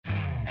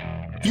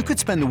You could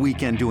spend the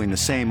weekend doing the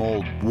same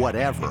old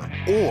whatever,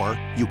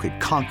 or you could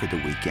conquer the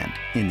weekend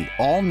in the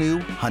all-new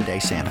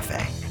Hyundai Santa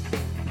Fe.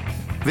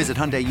 Visit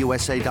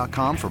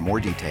HyundaiUSA.com for more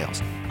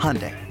details.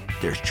 Hyundai,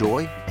 there's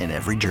joy in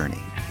every journey.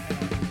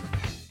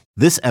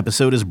 This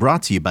episode is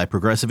brought to you by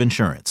Progressive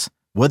Insurance.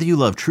 Whether you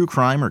love true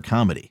crime or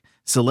comedy,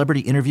 celebrity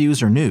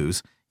interviews or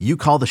news, you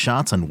call the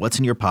shots on what's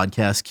in your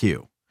podcast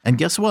queue. And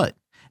guess what?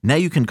 Now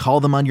you can call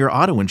them on your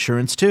auto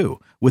insurance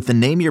too with the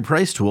Name Your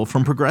Price tool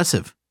from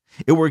Progressive.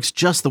 It works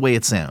just the way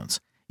it sounds.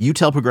 You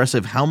tell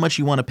Progressive how much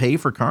you want to pay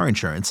for car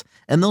insurance,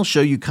 and they'll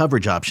show you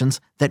coverage options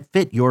that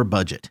fit your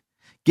budget.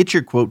 Get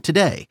your quote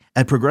today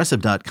at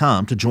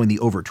Progressive.com to join the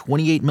over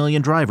 28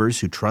 million drivers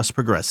who trust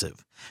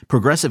Progressive.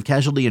 Progressive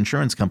Casualty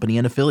Insurance Company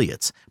and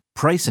Affiliates.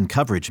 Price and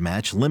coverage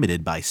match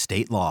limited by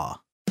state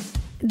law.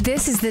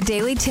 This is the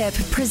Daily Tip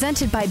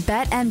presented by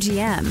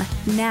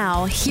BetMGM.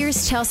 Now,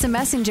 here's Chelsea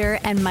Messenger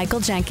and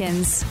Michael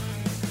Jenkins.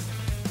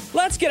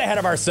 Let's get ahead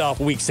of ourselves.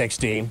 Week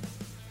 16,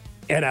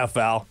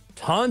 NFL.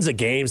 Tons of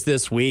games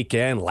this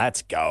weekend.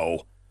 Let's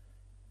go.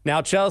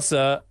 Now,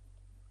 Chelsea,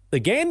 the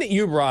game that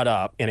you brought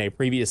up in a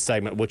previous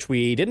segment, which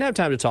we didn't have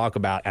time to talk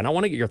about, and I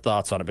want to get your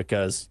thoughts on it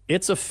because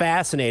it's a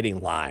fascinating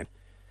line.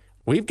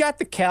 We've got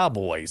the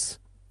Cowboys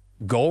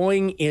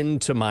going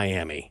into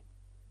Miami,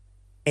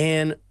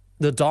 and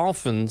the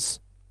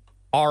Dolphins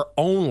are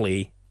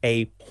only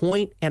a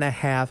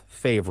 1.5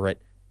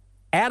 favorite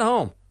at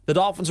home. The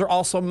Dolphins are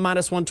also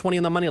minus 120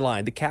 on the money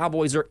line. The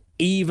Cowboys are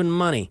even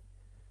money.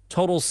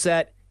 Total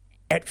set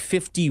at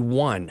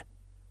 51.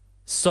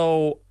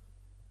 So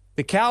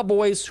the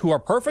Cowboys, who are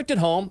perfect at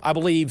home, I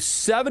believe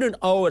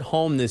 7-0 at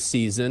home this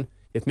season.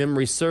 If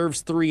memory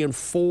serves,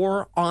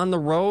 3-4 on the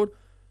road.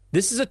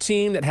 This is a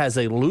team that has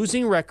a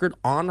losing record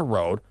on the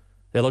road.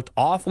 They looked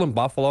awful in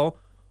Buffalo.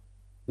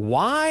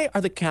 Why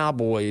are the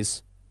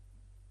Cowboys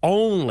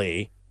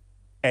only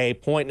a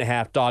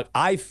 1.5 dog?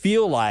 I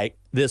feel like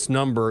this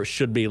number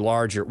should be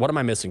larger. What am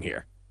I missing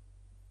here?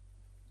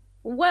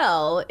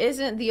 Well,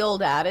 isn't the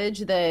old adage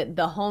that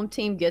the home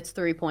team gets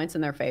 3 points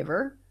in their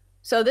favor?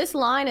 So this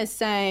line is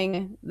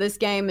saying this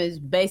game is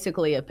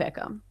basically a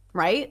pick'em,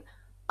 right?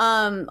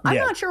 I'm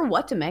not sure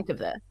what to make of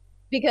this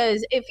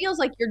because it feels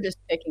like you're just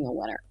picking a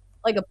winner.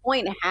 Like a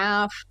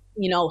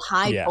 1.5,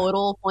 high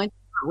total points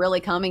are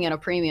really coming at a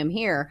premium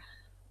here.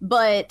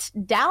 But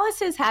Dallas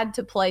has had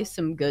to play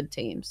some good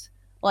teams.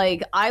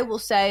 Like I will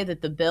say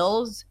that the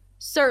Bills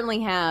certainly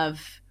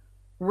have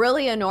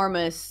really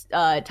enormous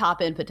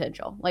top end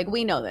potential. Like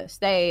we know this.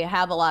 They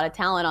have a lot of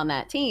talent on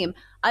that team.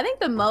 I think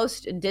the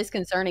most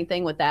disconcerting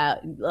thing with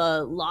that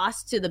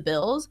loss to the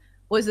Bills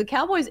was the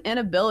Cowboys'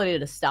 inability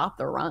to stop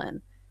the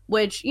run,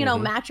 which,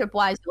 matchup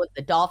wise, you look at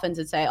the Dolphins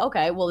and say,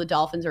 okay, well, the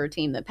Dolphins are a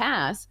team that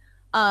pass.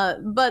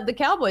 But the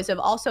Cowboys have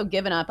also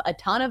given up a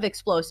ton of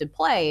explosive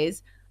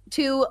plays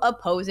to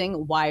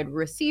opposing wide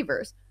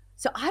receivers.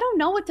 So I don't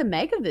know what to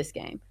make of this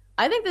game.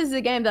 I think this is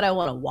a game that I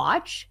want to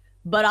watch,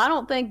 but I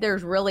don't think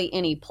there's really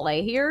any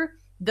play here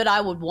that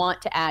I would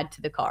want to add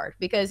to the card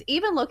because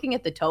even looking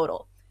at the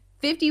total,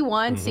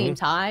 51 seems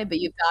high, but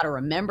you've got to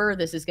remember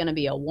this is going to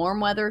be a warm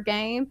weather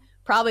game,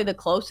 probably the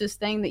closest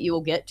thing that you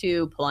will get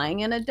to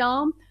playing in a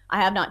dome.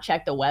 I have not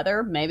checked the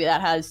weather. Maybe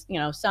that has,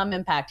 some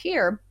impact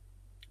here.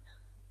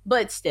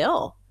 But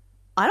still,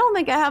 I don't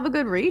think I have a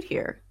good read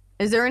here.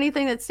 Is there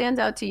anything that stands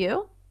out to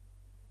you?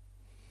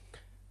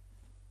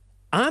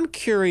 I'm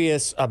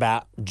curious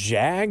about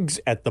Jags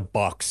at the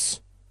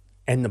Bucks.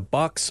 And the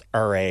Bucks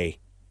are a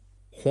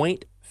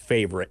point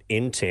favorite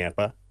in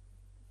Tampa.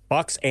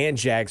 Bucks and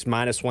Jags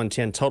minus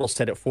 110, total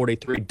set at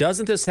 43.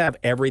 Doesn't this have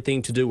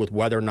everything to do with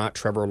whether or not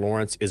Trevor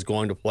Lawrence is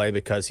going to play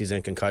because he's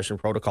in concussion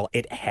protocol?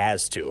 It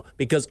has to,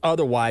 because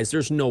otherwise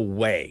there's no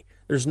way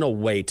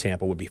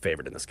Tampa would be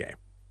favored in this game.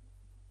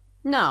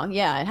 No,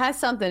 yeah, it has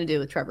something to do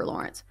with Trevor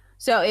Lawrence.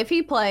 So if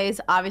he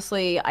plays,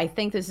 obviously, I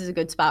think this is a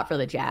good spot for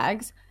the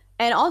Jags.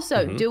 And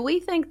also, do we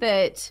think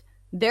that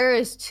there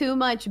is too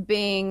much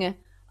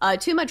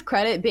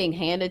credit being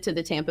handed to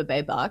the Tampa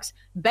Bay Bucks?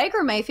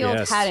 Baker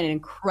Mayfield had an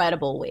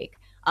incredible week.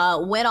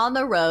 Went on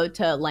the road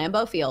to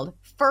Lambeau Field,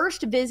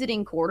 first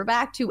visiting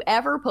quarterback to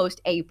ever post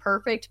a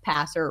perfect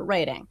passer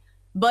rating.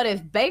 But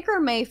if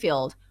Baker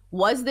Mayfield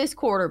was this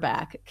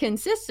quarterback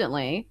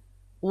consistently,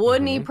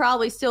 wouldn't he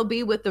probably still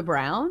be with the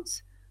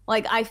Browns?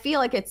 Like, I feel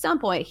like at some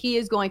point he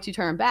is going to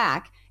turn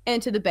back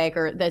into the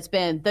Baker that's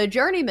been the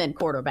journeyman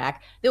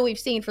quarterback that we've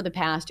seen for the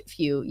past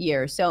few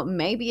years. So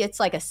maybe it's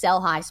like a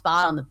sell high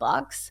spot on the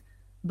Bucks,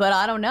 but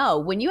I don't know.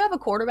 When you have a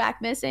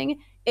quarterback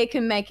missing, it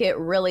can make it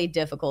really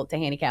difficult to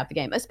handicap the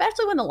game,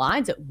 especially when the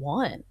line's at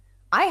 1.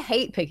 I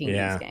hate picking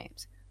these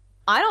games.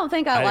 I don't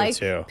think I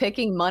like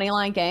picking money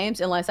line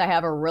games unless I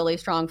have a really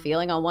strong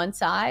feeling on one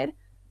side,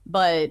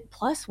 but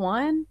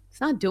 +1, it's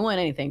not doing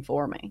anything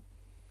for me.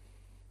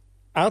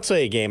 I'll tell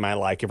you a game I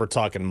like if we're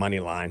talking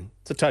money line.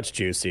 It's a touch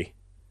juicy.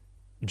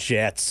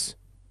 Jets,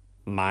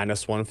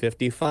 minus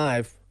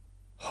 155,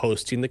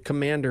 hosting the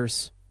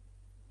Commanders.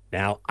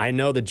 Now, I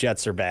know the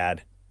Jets are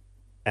bad,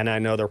 and I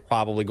know they're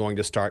probably going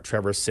to start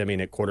Trevor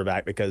Siemian at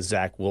quarterback because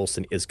Zach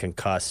Wilson is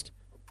concussed.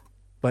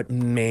 But,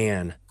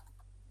 man,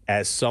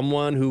 as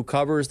someone who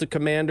covers the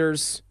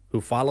Commanders,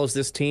 who follows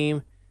this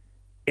team,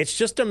 it's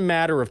just a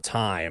matter of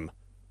time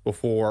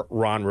before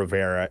Ron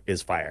Rivera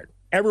is fired.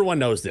 Everyone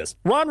knows this.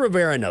 Ron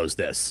Rivera knows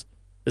this.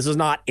 This is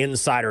not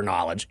insider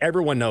knowledge.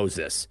 Everyone knows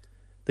this.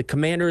 The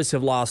Commanders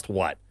have lost,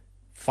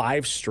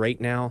 5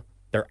 straight now?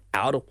 They're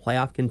out of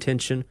playoff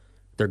contention.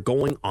 They're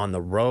going on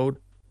the road.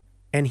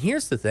 And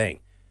here's the thing.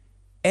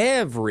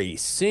 Every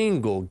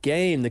single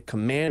game the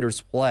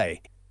Commanders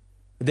play,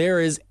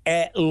 there is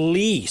at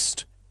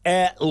least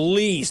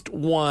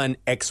one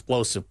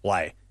explosive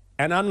play.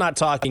 And I'm not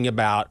talking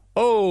about,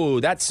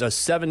 that's a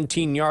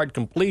 17-yard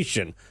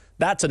completion.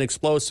 That's an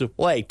explosive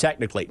play,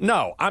 technically.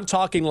 No, I'm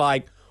talking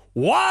like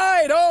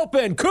wide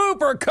open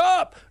Cooper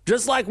Kupp,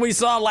 just like we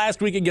saw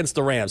last week against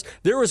the Rams.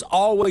 There is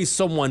always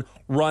someone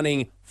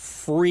running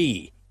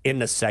free in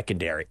the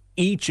secondary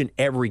each and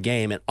every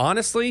game. And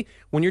honestly,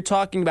 when you're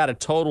talking about a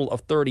total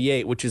of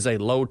 38, which is a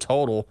low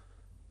total,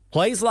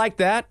 plays like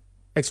that,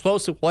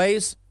 explosive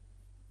plays,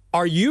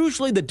 are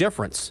usually the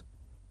difference.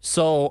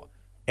 So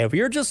if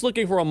you're just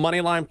looking for a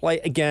money line play,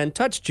 again,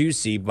 touch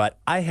juicy, but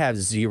I have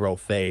zero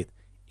faith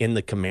in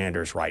the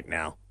Commanders right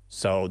now.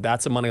 So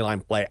that's a money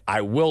line play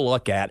I will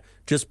look at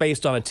just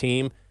based on a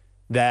team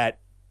that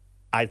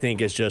I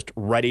think is just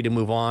ready to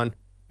move on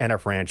and a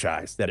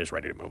franchise that is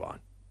ready to move on.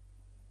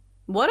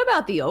 What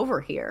about the over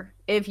here?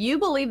 If you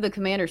believe the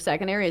Commanders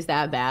secondary is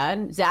that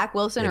bad, Zach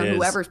Wilson or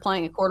whoever's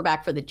playing a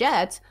quarterback for the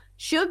Jets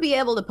should be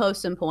able to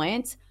post some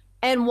points.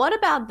 And what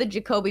about the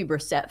Jacoby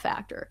Brissett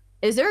factor?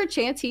 Is there a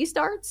chance he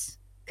starts?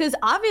 Because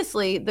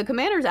obviously the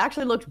Commanders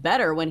actually looked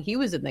better when he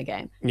was in the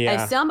game. Yeah.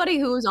 As somebody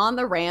who was on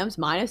the Rams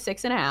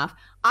 -6.5,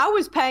 I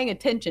was paying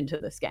attention to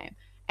this game.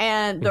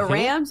 And the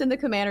Rams and the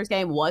Commanders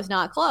game was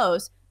not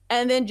close.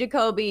 And then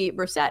Jacoby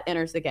Brissett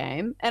enters the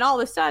game. And all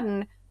of a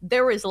sudden,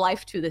 there is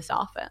life to this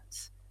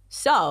offense.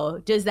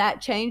 So does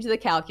that change the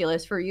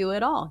calculus for you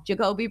at all?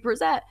 Jacoby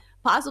Brissett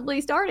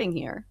possibly starting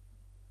here.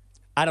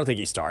 I don't think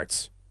he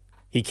starts.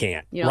 He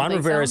can't. Ron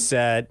Rivera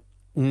said,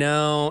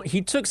 no,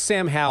 he took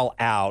Sam Howell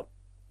out.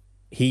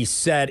 He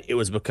said it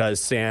was because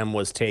Sam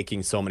was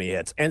taking so many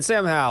hits. And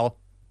Sam Howell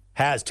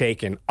has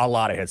taken a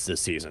lot of hits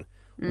this season.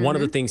 Mm-hmm. One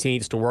of the things he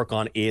needs to work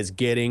on is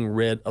getting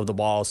rid of the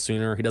ball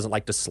sooner. He doesn't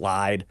like to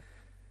slide.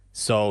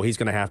 So he's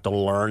going to have to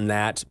learn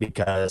that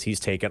because he's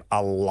taken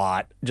a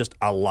lot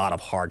of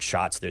hard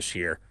shots this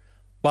year.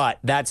 But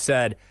that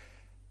said,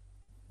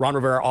 Ron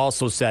Rivera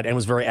also said and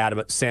was very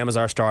adamant, Sam is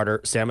our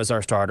starter, Sam is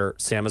our starter,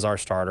 Sam is our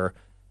starter.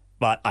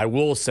 But I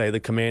will say the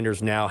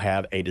Commanders now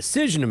have a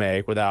decision to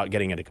make without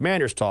getting into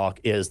Commanders talk,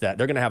 is that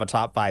they're going to have a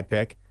top 5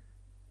 pick,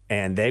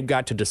 and they've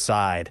got to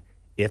decide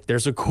if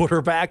there's a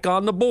quarterback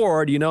on the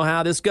board, you know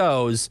how this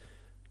goes.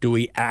 Do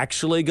we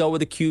actually go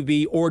with a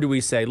QB, or do we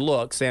say,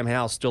 look, Sam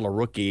Howell's still a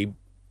rookie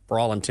for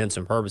all intents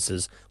and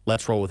purposes.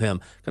 Let's roll with him.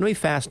 Going to be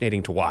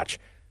fascinating to watch.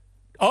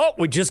 Oh,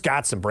 we just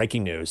got some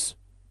breaking news.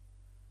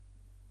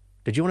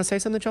 Did you want to say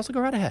something, Chelsea?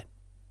 Go right ahead.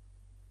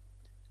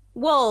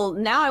 Well,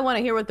 now I want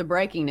to hear what the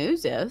breaking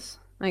news is.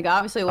 Like,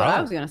 obviously, what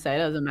I was going to say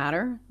doesn't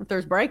matter. If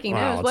there's breaking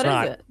news, what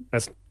is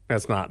it?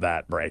 That's not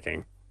that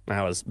breaking.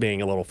 I was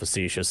being a little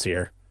facetious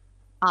here.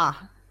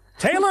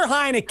 Taylor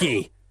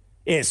Heinicke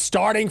is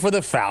starting for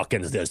the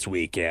Falcons this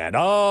weekend.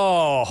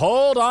 Oh,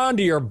 hold on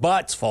to your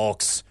butts,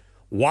 folks.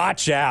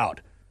 Watch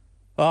out.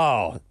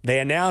 Oh, they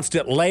announced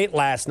it late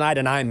last night,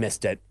 and I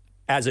missed it.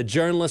 As a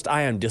journalist,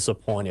 I am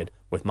disappointed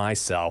with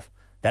myself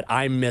that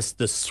I missed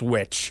the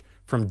switch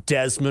from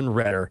Desmond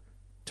Ridder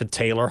to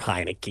Taylor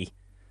Heinicke.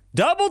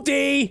 Double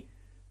D,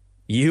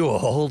 you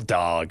old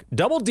dog.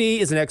 Double D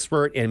is an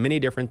expert in many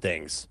different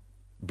things.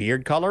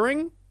 Beard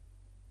coloring,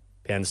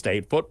 Penn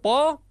State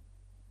football,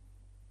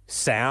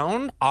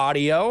 sound,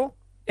 audio,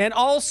 and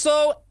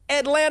also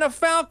Atlanta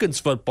Falcons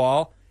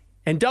football.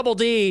 And Double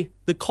D,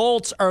 the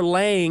Colts are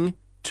laying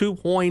 2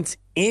 points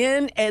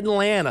in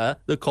Atlanta.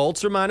 The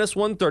Colts are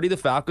 -130. The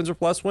Falcons are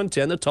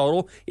 +110. The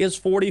total is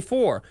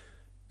 44.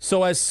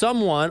 So as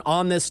someone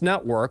on this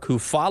network who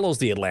follows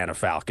the Atlanta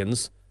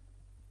Falcons,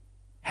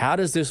 how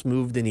does this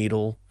move the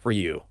needle for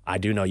you? I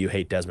do know you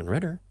hate Desmond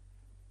Ridder.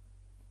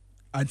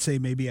 I'd say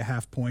maybe a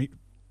half point.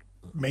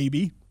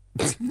 Maybe.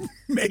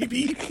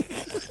 Maybe.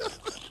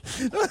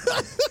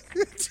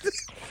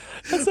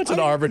 That's such an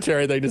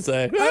arbitrary thing to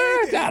say.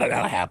 I don't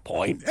know, a half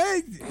point.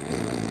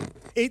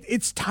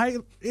 It's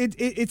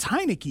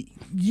Heinicke.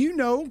 You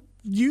know,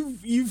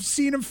 you've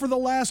seen him for the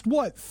last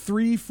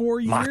 3-4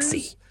 years.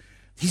 Moxie.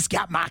 He's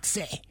got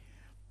moxie.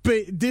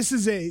 But this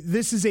is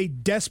a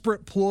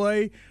desperate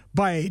ploy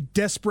by a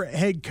desperate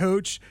head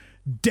coach,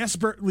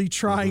 desperately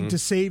trying to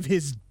save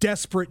his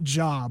desperate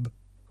job.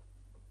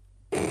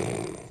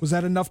 Was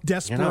that enough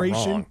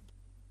desperation?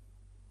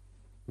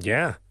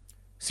 Yeah.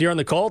 So you're on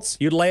the Colts?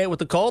 You'd lay it with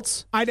the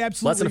Colts? I'd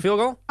absolutely. Less than a field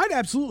goal? I'd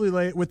absolutely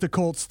lay it with the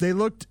Colts. They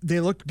looked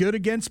good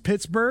against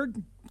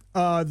Pittsburgh.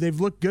 They've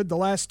looked good the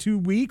last 2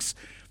 weeks.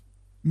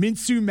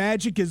 Minshew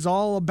Magic is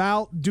all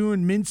about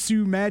doing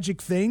Minshew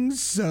Magic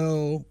things.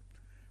 So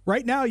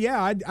right now,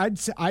 yeah,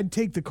 I'd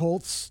take the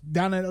Colts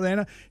down in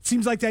Atlanta. It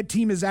seems like that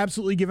team has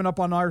absolutely given up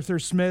on Arthur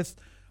Smith.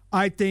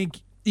 I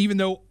think even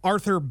though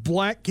Arthur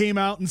Black came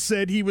out and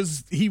said he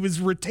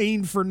was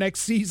retained for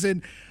next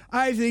season,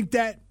 I think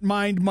that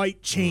mind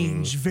might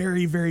change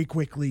very, very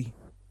quickly.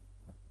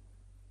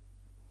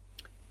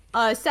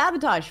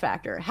 Sabotage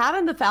factor.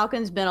 Haven't the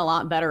Falcons been a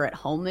lot better at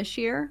home this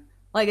year?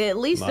 Like, at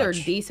least they're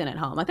decent at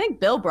home. I think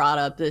Bill brought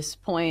up this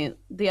point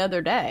the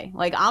other day.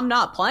 Like, I'm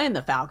not playing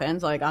the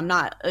Falcons. Like, I'm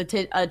not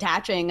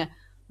attaching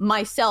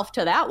myself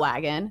to that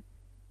wagon.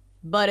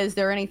 But is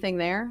there anything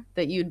there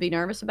that you'd be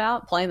nervous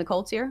about playing the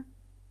Colts here?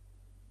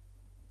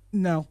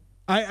 No.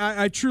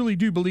 I truly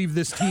do believe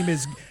this team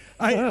is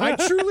I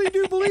truly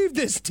do believe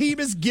this team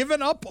has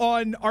given up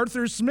on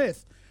Arthur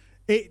Smith.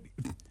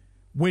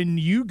 When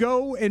you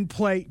go and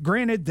play,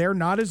 granted, they're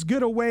not as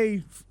good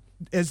away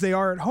as they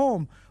are at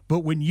home, but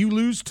when you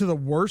lose to the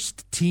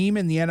worst team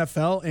in the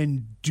NFL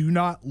and do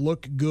not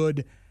look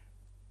good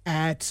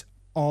at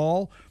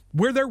all,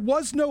 where there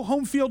was no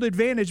home field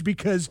advantage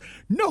because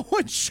no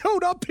one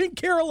showed up in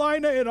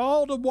Carolina at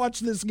all to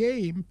watch this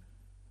game,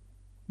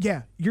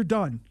 yeah, you're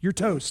done. You're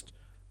toast.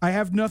 I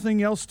have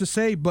nothing else to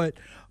say, but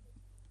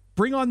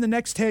bring on the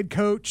next head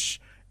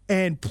coach,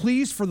 and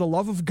please, for the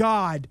love of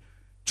God,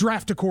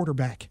 draft a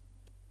quarterback.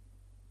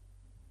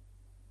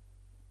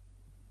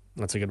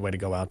 That's a good way to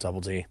go out,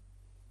 Double D.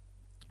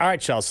 All right,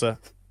 Chelsea,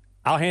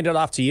 I'll hand it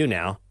off to you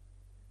now.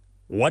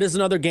 What is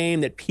another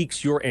game that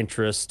piques your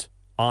interest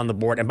on the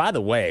board? And by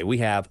the way, we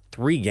have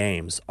 3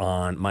 games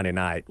on Monday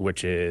night,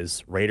 which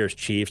is Raiders,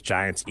 Chiefs,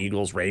 Giants,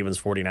 Eagles, Ravens,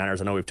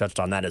 49ers. I know we've touched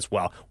on that as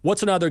well.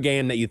 What's another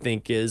game that you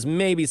think is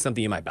maybe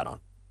something you might bet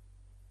on?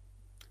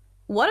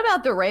 What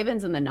about the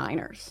Ravens and the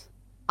Niners?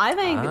 I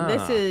think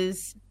this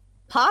is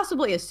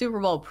possibly a Super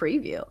Bowl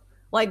preview.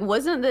 Like,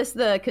 wasn't this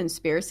the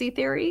conspiracy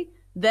theory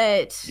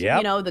that,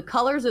 you know, the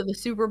colors of the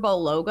Super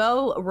Bowl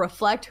logo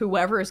reflect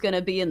whoever is going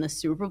to be in the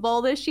Super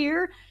Bowl this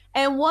year?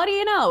 And what do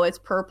you know? It's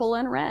purple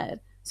and red.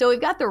 So we've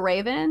got the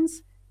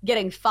Ravens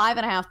getting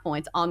 5.5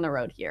 points on the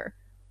road here.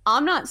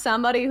 I'm not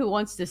somebody who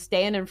wants to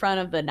stand in front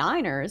of the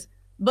Niners,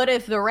 but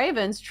if the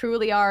Ravens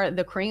truly are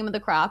the cream of the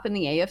crop in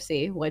the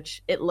AFC,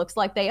 which it looks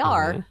like they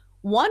are,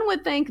 one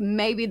would think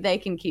maybe they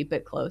can keep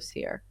it close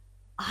here.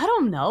 I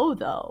don't know,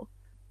 though.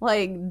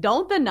 Like,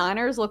 don't the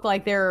Niners look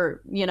like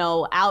they're, you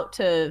know, out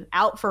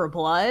for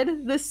blood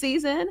this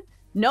season?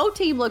 No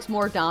team looks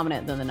more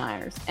dominant than the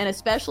Niners, and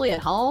especially at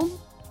home.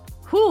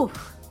 Whew.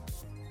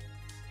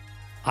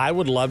 I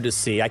would love to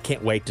see, I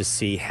can't wait to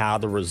see how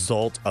the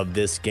result of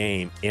this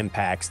game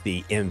impacts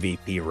the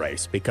MVP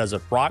race. Because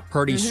if Brock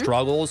Purdy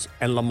struggles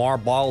and Lamar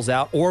balls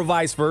out, or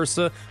vice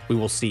versa, we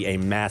will see a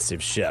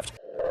massive shift.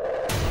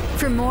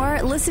 For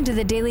more, listen to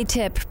the Daily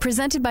Tip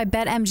presented by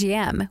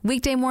BetMGM.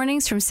 Weekday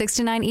mornings from 6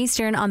 to 9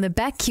 Eastern on the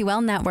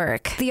BetQL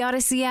network, the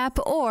Odyssey app,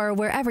 or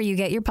wherever you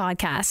get your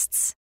podcasts.